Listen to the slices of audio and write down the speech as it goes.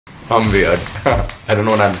I'm weird. I don't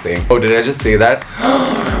know what I'm saying. Oh, did I just say that?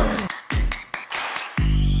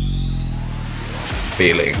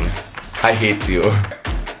 Failing. I hate you.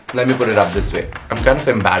 Let me put it up this way. I'm kind of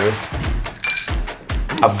embarrassed.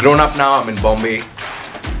 I've grown up now. I'm in Bombay.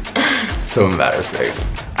 So embarrassing.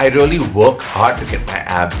 I really work hard to get my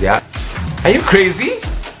abs, yeah? Are you crazy?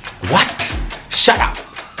 What? Shut up.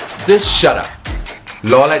 Just shut up.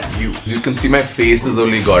 Lol at you. You can see my face has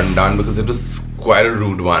only gotten done because it was quite a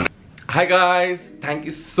rude one. Hi guys, thank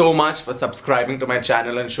you so much for subscribing to my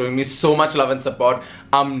channel and showing me so much love and support.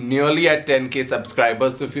 I'm nearly at 10k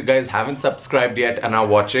subscribers, so if you guys haven't subscribed yet and are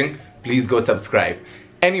watching, please go subscribe.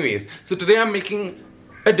 Anyways, so today I'm making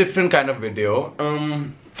a different kind of video.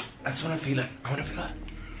 I just wanna feel it. I wanna feel it.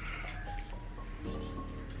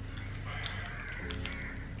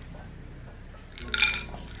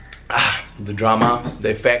 The drama, the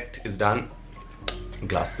effect is done.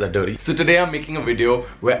 Glasses are dirty. So today I'm making a video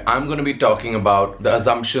where I'm going to be talking about the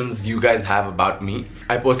assumptions you guys have about me.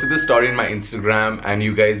 I posted this story in my Instagram and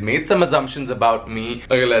you guys made some assumptions about me.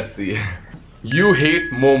 Okay, let's see. You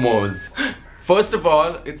hate momos. First of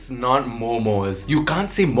all, it's not momos. You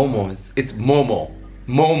can't say momos. It's momo.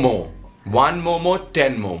 Momo. 1 momo,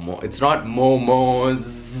 10 momo. It's not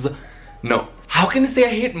momos. No. How can you say I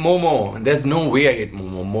hate momo? There's no way I hate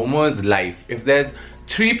momo. Momo is life. If there's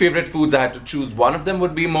 3 favorite foods I had to choose, one of them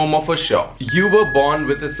would be momo for sure. You were born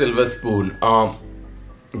with a silver spoon.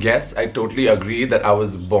 Yes, I totally agree that I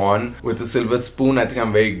was born with a silver spoon. I think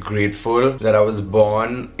I'm very grateful that I was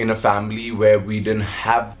born in a family where we didn't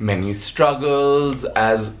have many struggles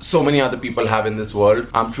as so many other people have in this world.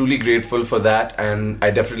 I'm truly grateful for that, and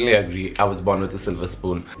I definitely agree I was born with a silver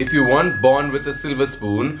spoon. If you weren't born with a silver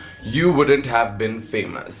spoon, you wouldn't have been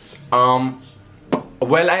famous.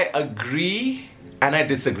 Well, I agree and I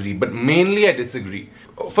disagree, but mainly I disagree.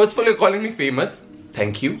 First of all, you're calling me famous.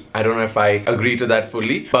 Thank you. I don't know if I agree to that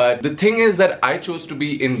fully, but the thing is that I chose to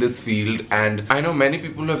be in this field, and I know many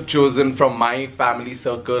people have chosen from my family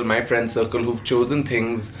circle, my friend circle, who've chosen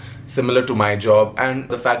things similar to my job. And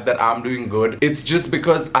the fact that I'm doing good, it's just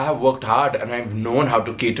because I have worked hard and I've known how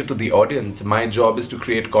to cater to the audience. My job is to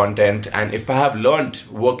create content, and if I have learned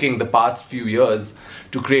working the past few years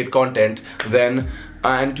to create content, then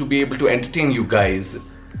and to be able to entertain you guys,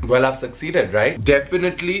 well, I've succeeded, right?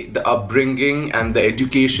 Definitely the upbringing and the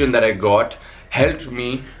education that I got helped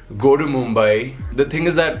me go to Mumbai. The thing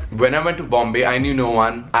is that when I went to Bombay, I knew no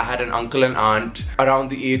one. I had an uncle and aunt around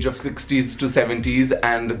the age of 60s to 70s,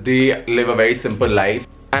 and they live a very simple life.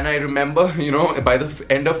 And I remember, you know, by the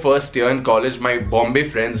end of first year in college, my Bombay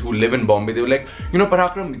friends who live in Bombay, they were like, you know,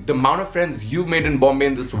 Parakram, the amount of friends you made in Bombay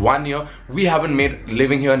in this 1 year, we haven't made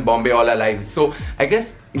living here in Bombay all our lives. So I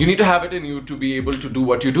guess you need to have it in you to be able to do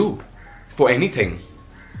what you do for anything.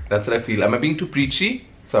 That's what I feel. Am I being too preachy?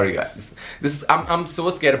 Sorry guys. I'm so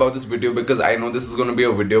scared about this video because I know this is going to be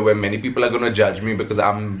a video where many people are going to judge me because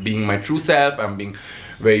I'm being my true self. I'm being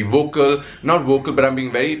very vocal. Not vocal, but I'm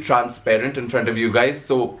being very transparent in front of you guys.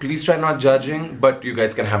 So please try not judging, but you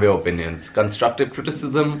guys can have your opinions. Constructive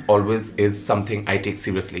criticism always is something I take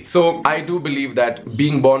seriously. So I do believe that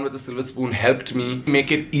being born with a silver spoon helped me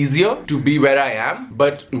make it easier to be where I am.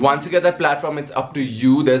 But once you get that platform, it's up to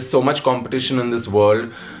you. There's so much competition in this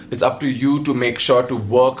world. It's up to you to make sure to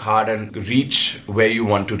work hard and reach where you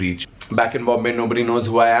want to reach. Back in Bombay, nobody knows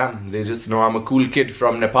who I am. They just know I'm a cool kid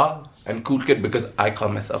from Nepal. And cool kid because I call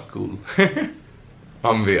myself cool.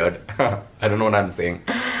 I'm weird. I don't know what I'm saying.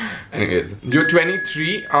 Anyways, you're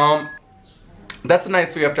 23. That's a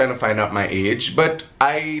nice way of trying to find out my age, but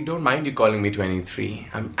I don't mind you calling me 23.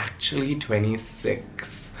 I'm actually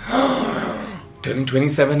 26. Turning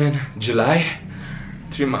 27 in July.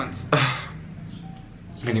 3 months.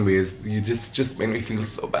 Anyways, you just made me feel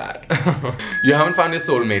so bad. You haven't found your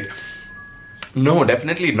soulmate? No,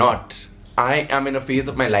 definitely not. I am in a phase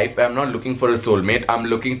of my life where I'm not looking for a soulmate. I'm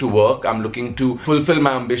looking to work. I'm looking to fulfill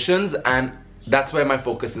my ambitions, and that's where my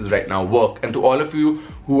focus is right now, work. And to all of you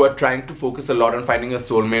who are trying to focus a lot on finding a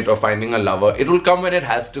soulmate or finding a lover, it will come when it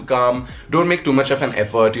has to come. Don't make too much of an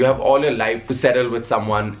effort. You have all your life to settle with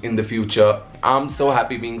someone in the future. I'm so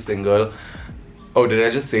happy being single. Oh, did I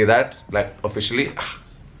just say that? Like, officially?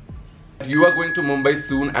 You are going to Mumbai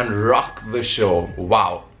soon and rock the show.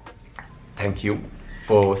 Wow. Thank you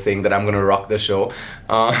for saying that I'm gonna rock the show.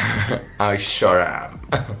 I sure am.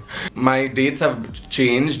 My dates have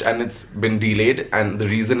changed and it's been delayed, and the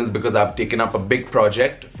reason is because I've taken up a big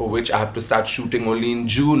project for which I have to start shooting only in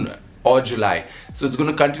June or July. So it's going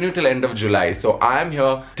to continue till end of July. So I am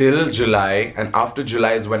here till July, and after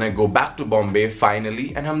July is when I go back to Bombay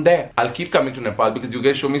finally, and I'm there. I'll keep coming to Nepal because you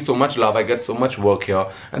guys show me so much love. I get so much work here,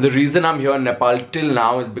 and the reason I'm here in Nepal till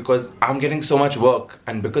now is because I'm getting so much work,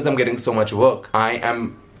 and because I'm getting so much work, I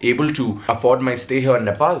am able to afford my stay here in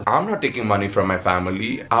Nepal. I'm not taking money from my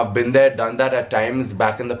family. I've been there, done that at times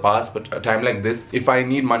back in the past, but a time like this, if I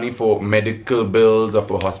need money for medical bills or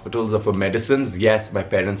for hospitals or for medicines, yes, my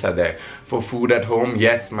parents are there. For food at home,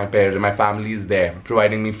 yes, my family is there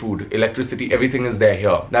providing me food, electricity, everything is there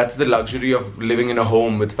here. That's the luxury of living in a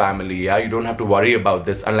home with family. Yeah, you don't have to worry about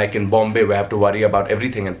this, unlike in Bombay where I have to worry about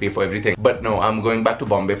everything and pay for everything. But no, I'm going back to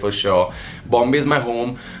Bombay for sure. Bombay is my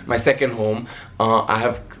home, my second home. I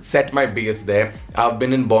have set my base there. I've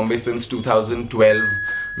been in Bombay since 2012.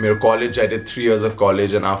 My college, I did 3 years of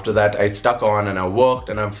college, and after that I stuck on and I worked,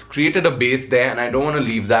 and I've created a base there, and I don't want to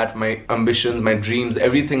leave that. My ambitions, my dreams,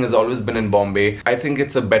 everything has always been in Bombay. I think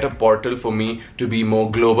it's a better portal for me to be more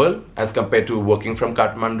global as compared to working from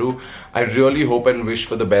Kathmandu. I really hope and wish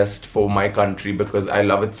for the best for my country because I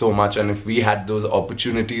love it so much, and if we had those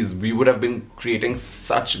opportunities, we would have been creating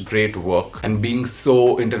such great work and being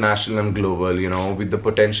so international and global, you know. With the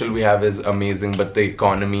potential we have is amazing, but the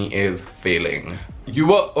economy is failing. You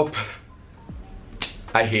were up.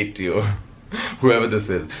 I hate you. Whoever this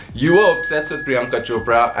is. You were obsessed with Priyanka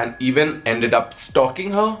Chopra and even ended up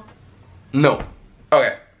stalking her? No.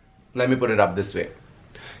 Okay, let me put it up this way.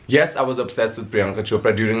 Yes, I was obsessed with Priyanka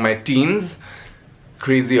Chopra during my teens.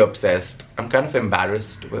 Crazy obsessed. I'm kind of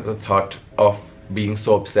embarrassed with the thought of being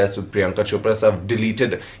so obsessed with Priyanka Chopra, so I've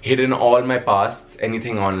deleted, hidden all my pasts,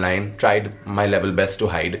 anything online, tried my level best to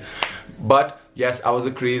hide. But yes, I was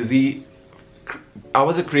a crazy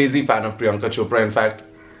fan of Priyanka Chopra. In fact,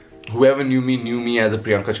 whoever knew me as a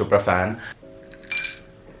Priyanka Chopra fan.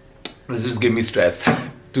 This just gave me stress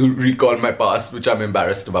to recall my past, which I'm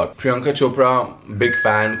embarrassed about. Priyanka Chopra, big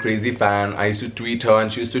fan, crazy fan. I used to tweet her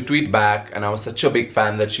and she used to tweet back, and I was such a big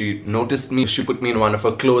fan that she noticed me. She put me in one of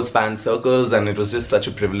her close fan circles, and it was just such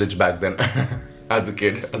a privilege back then as a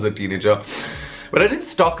kid, as a teenager. But I didn't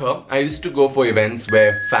stalk her. I used to go for events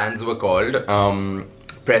where fans were called,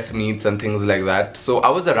 press meets and things like that. So I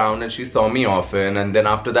was around and she saw me often, and then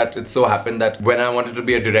after that it so happened that when I wanted to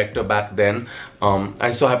be a director back then,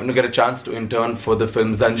 I so happened to get a chance to intern for the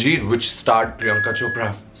film Zanjeer, which starred Priyanka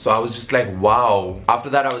Chopra. So I was just like, wow.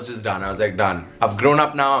 After that I was just done. I was like, done. I've grown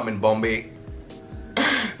up now, I'm in Bombay.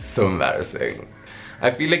 So embarrassing.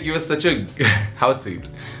 I feel like you are such a how sweet.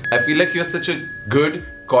 I feel like you're such a good,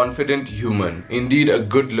 confident human. Indeed, a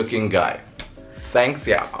good looking guy. Thanks,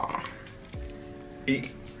 yeah.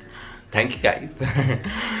 Thank you guys.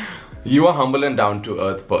 You are humble and down to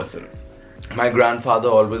earth person. My grandfather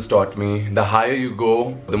always taught me, the higher you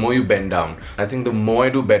go, the more you bend down. I think the more I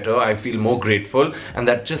do better, I feel more grateful, and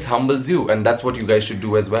that just humbles you, and that's what you guys should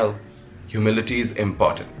do as well. Humility is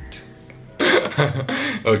important.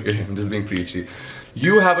 Okay, I'm just being preachy.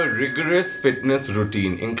 You have a rigorous fitness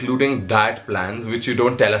routine, including diet plans, which you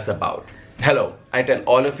don't tell us about. Hello, I tell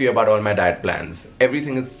all of you about all my diet plans.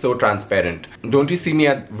 Everything is so transparent. Don't you see me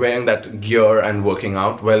wearing that gear and working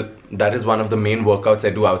out? Well, that is one of the main workouts I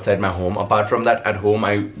do outside my home. Apart from that, at home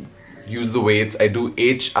I use the weights. I do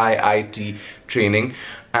HIIT training,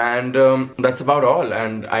 and that's about all.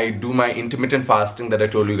 And I do my intermittent fasting that I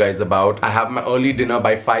told you guys about. I have my early dinner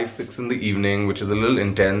by 5-6 in the evening, which is a little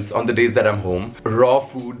intense on the days that I'm home. Raw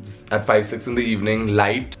foods at 5-6 in the evening,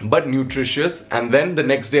 light but nutritious, and then the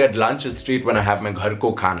next day at lunch is straight when I have my ghar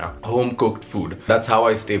ko khana, home cooked food. That's how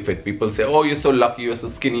I stay fit. People say, oh, you're so lucky, you're so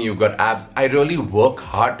skinny, you've got abs. I really work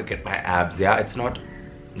hard to get my abs. Yeah, it's not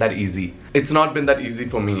that easy. It's not been that easy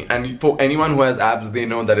for me, and for anyone who has abs, they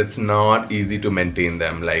know that it's not easy to maintain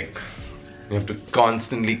them. Like, you have to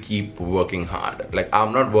constantly keep working hard. Like,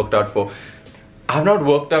 I've not worked out.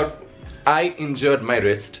 I injured my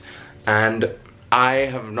wrist, and I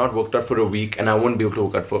have not worked out for a week, and I won't be able to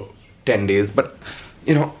work out for 10 days. But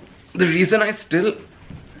you know, the reason I still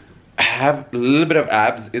have a little bit of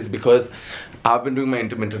abs is because I've been doing my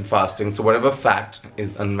intermittent fasting. So whatever fat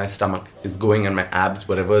is on my stomach is going, and my abs,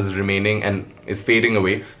 whatever is remaining and is fading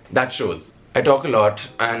away, that shows. I talk a lot,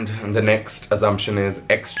 and the next assumption is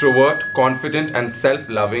extrovert, confident and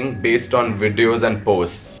self-loving based on videos and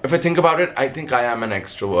posts. If I think about it, I think I am an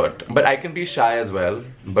extrovert, but I can be shy as well,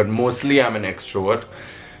 but mostly I'm an extrovert.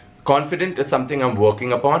 Confident is something I'm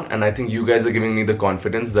working upon, and I think you guys are giving me the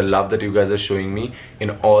confidence, the love that you guys are showing me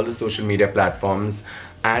in all the social media platforms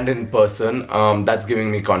and in person. That's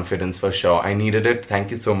giving me confidence for sure. I needed it.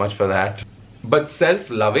 Thank you so much for that. But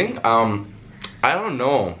self-loving, I don't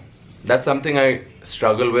know. That's something I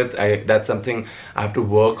struggle with. That's something I have to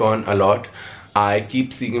work on a lot. I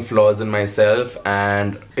keep seeing flaws in myself,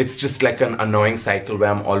 and it's just like an annoying cycle where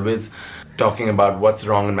I'm always talking about what's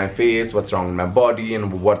wrong in my face, what's wrong in my body,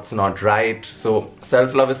 and what's not right. So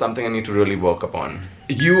self-love is something I need to really work upon.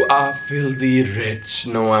 You are filthy rich.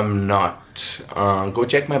 No, I'm not. Go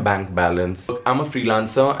check my bank balance. Look, I'm a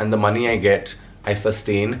freelancer, and the money I get, I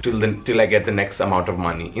sustain till I get the next amount of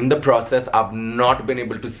money. In the process, I've not been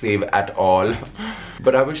able to save at all.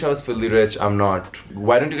 But I wish I was filthy rich. I'm not.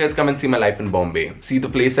 Why don't you guys come and see my life in Bombay? See the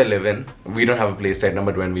place I live in. We don't have a place right now,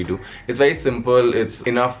 but when we do, it's very simple. It's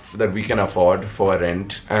enough that we can afford for a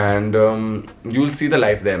rent, and you'll see the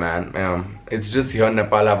life there, man. It's just here in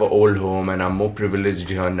Nepal, I have an old home, and I'm more privileged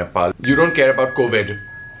here in Nepal. You don't care about COVID.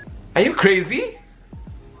 Are you crazy?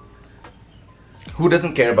 Who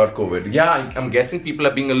doesn't care about COVID? Yeah, I'm guessing people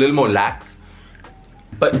are being a little more lax.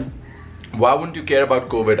 But why wouldn't you care about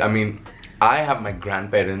COVID? I mean, I have my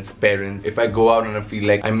grandparents, parents. If I go out and I feel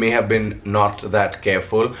like I may have been not that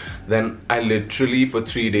careful, then I literally for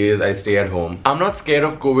 3 days I stay at home. I'm not scared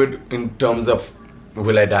of COVID in terms of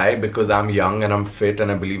will I die, because I'm young and I'm fit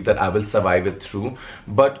and I believe that I will survive it through.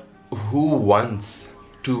 But who wants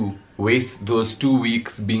to waste those 2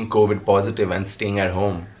 weeks being COVID positive and staying at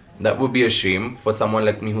home? That would be a shame for someone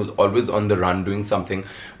like me who's always on the run, doing something,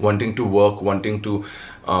 wanting to work, wanting to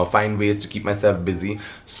find ways to keep myself busy.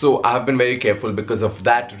 So I've been very careful because of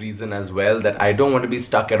that reason as well, that I don't want to be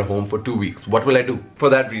stuck at home for 2 weeks. What will I do? For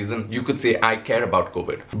that reason, you could say I care about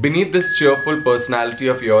COVID. Beneath this cheerful personality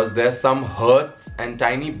of yours, there's some hurts and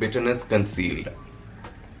tiny bitterness concealed.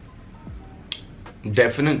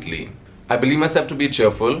 Definitely. I believe myself to be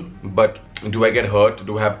cheerful, but do I get hurt?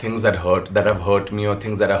 Do I have things that have hurt me, or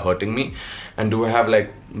things that are hurting me? And do I have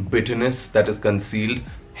like bitterness that is concealed?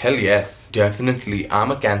 Hell yes, definitely.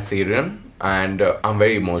 I'm a Cancerian, and I'm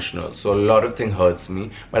very emotional, so a lot of things hurts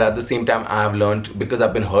me. But at the same time, I've learned, because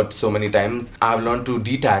I've been hurt so many times, I've learned to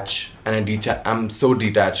detach, and I'm so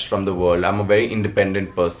detached from the world. I'm a very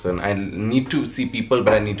independent person. I need to see people,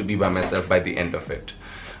 but I need to be by myself by the end of it.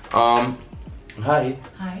 Hi.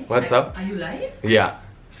 Hi. What's up? Are you live? Yeah.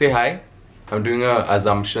 Say hi. I'm doing a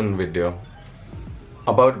assumption video.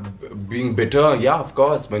 About being bitter, yeah, of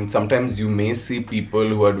course. When sometimes you may see people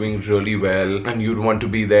who are doing really well and you'd want to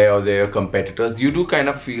be there, or they're competitors, you do kind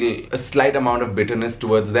of feel a slight amount of bitterness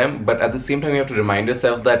towards them. But at the same time, you have to remind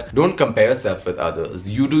yourself that don't compare yourself with others.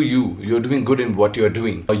 You do you. You're doing good in what you're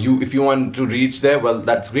doing. If you want to reach there, well,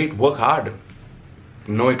 that's great. Work hard.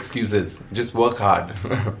 No excuses. Just work hard.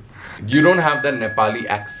 You don't have the Nepali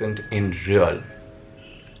accent in real.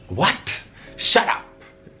 What? Shut up.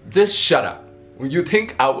 Just shut up. You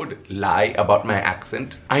think I would lie about my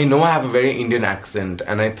accent? I know I have a very Indian accent,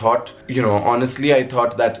 and I thought, honestly, I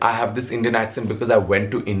thought that I have this Indian accent because I went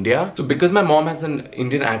to India. So because my mom has an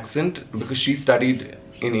Indian accent, because she studied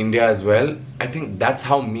in India as well, I think that's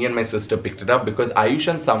how me and my sister picked it up. Because Ayush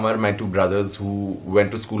and Samar, my two brothers who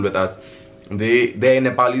went to school with us, they're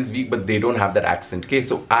Nepalese weak, but they don't have that accent. Okay,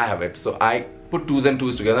 so I have it. So I put 2s and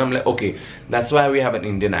 2s together. I'm like, okay, that's why we have an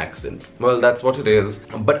Indian accent. Well, that's what it is.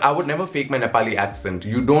 But I would never fake my Nepali accent.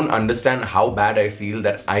 You don't understand how bad I feel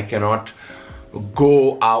that I cannot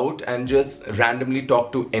go out and just randomly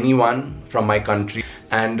talk to anyone from my country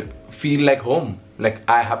and feel like home. Like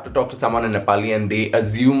I have to talk to someone in Nepali and they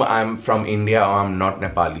assume I'm from India or I'm not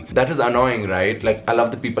Nepali. That is annoying, right? Like I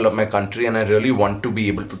love the people of my country and I really want to be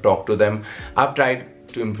able to talk to them. I've tried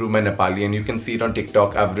to improve my Nepali and you can see it on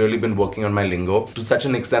TikTok. I've really been working on my lingo to such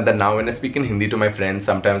an extent that now when I speak in Hindi to my friends,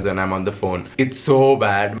 sometimes when I'm on the phone, it's so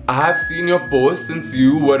bad. I have seen your posts since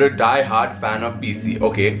you were a die-hard fan of PC.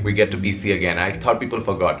 Okay, we get to PC again. I thought people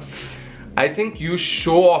forgot. I think you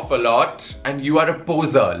show off a lot and you are a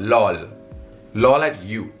poser, lol. Lol at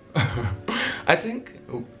you. I think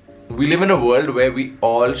we live in a world where we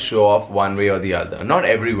all show off one way or the other. Not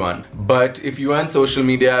everyone, but if you are on social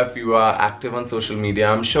media, if you are active on social media,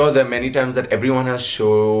 I'm sure there are many times that everyone has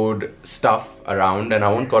showed stuff around, and I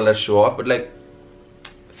won't call that show off, but like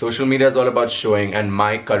social media is all about showing, and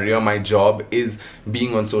my career, my job is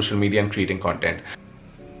being on social media and creating content.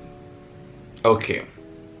 Okay.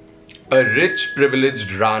 A rich, privileged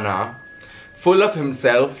Rana, full of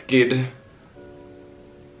himself kid.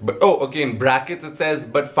 But oh, okay, in brackets it says,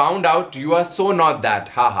 but found out you are so not that,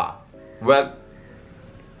 haha. Well,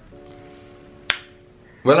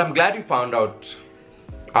 I'm glad you found out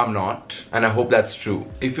I'm not, and I hope that's true.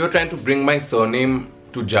 If you're trying to bring my surname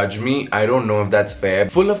to judge me, I don't know if that's fair.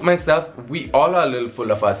 Full of myself, we all are a little full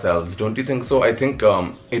of ourselves, don't you think so? I think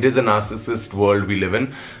it is a narcissist world we live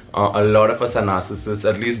in. A lot of us are narcissists,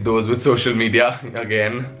 at least those with social media,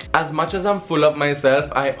 again. As much as I'm full of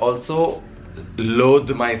myself, I also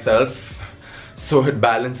loathe myself, so it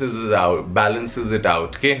balances it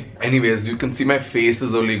out, okay? Anyways, you can see my face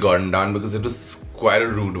has only gotten down because it was quite a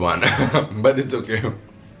rude one. But it's okay.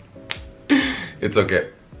 It's okay.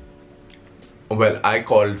 Well, I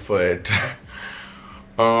called for it.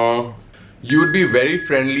 You would be very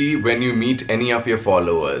friendly when you meet any of your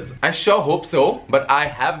followers. I sure hope so, but I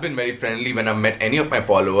have been very friendly when I've met any of my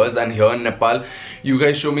followers, and here in Nepal, you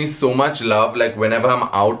guys show me so much love. Like whenever I'm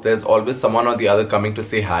out, there's always someone or the other coming to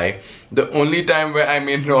say hi. The only time where I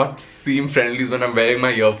may not seem friendly is when I'm wearing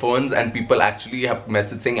my earphones and people actually have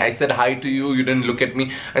messaged saying, I said hi to you, you didn't look at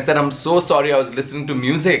me. I said, I'm so sorry, I was listening to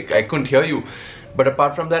music, I couldn't hear you. But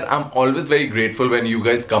apart from that, I'm always very grateful when you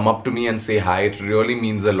guys come up to me and say hi. It really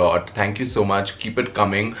means a lot. Thank you so much. Keep it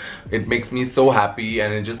coming. It makes me so happy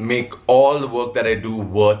and it just makes all the work that I do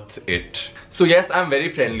worth it. So yes, I'm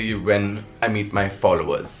very friendly when I meet my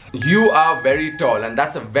followers. You are very tall, and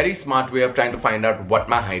that's a very smart way of trying to find out what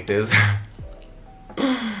my height is.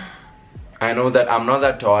 I know that I'm not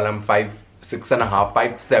that tall. I'm 5'6.5",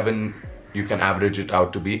 5'7". You can average it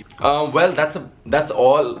out to be. Well, that's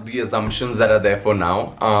all the assumptions that are there for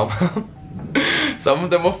now. Some of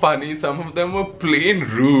them were funny, some of them were plain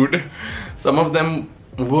rude, some of them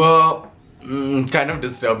were kind of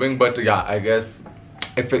disturbing, but yeah, I guess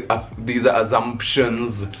if these are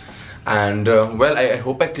assumptions, and well, I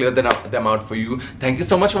hope I cleared them out for you. Thank you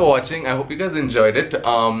so much for watching. I hope you guys enjoyed it.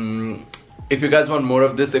 If you guys want more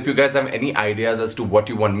of this, if you guys have any ideas as to what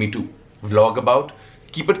you want me to vlog about,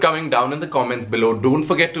 keep it coming down in the comments below. Don't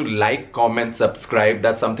forget to like, comment, subscribe.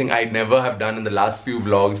 That's something I never have done in the last few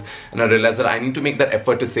vlogs, and I realized that I need to make that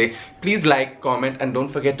effort to say, please like, comment, and don't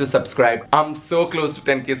forget to subscribe. I'm so close to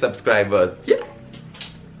 10k subscribers. Yeah.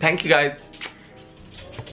 Thank you guys.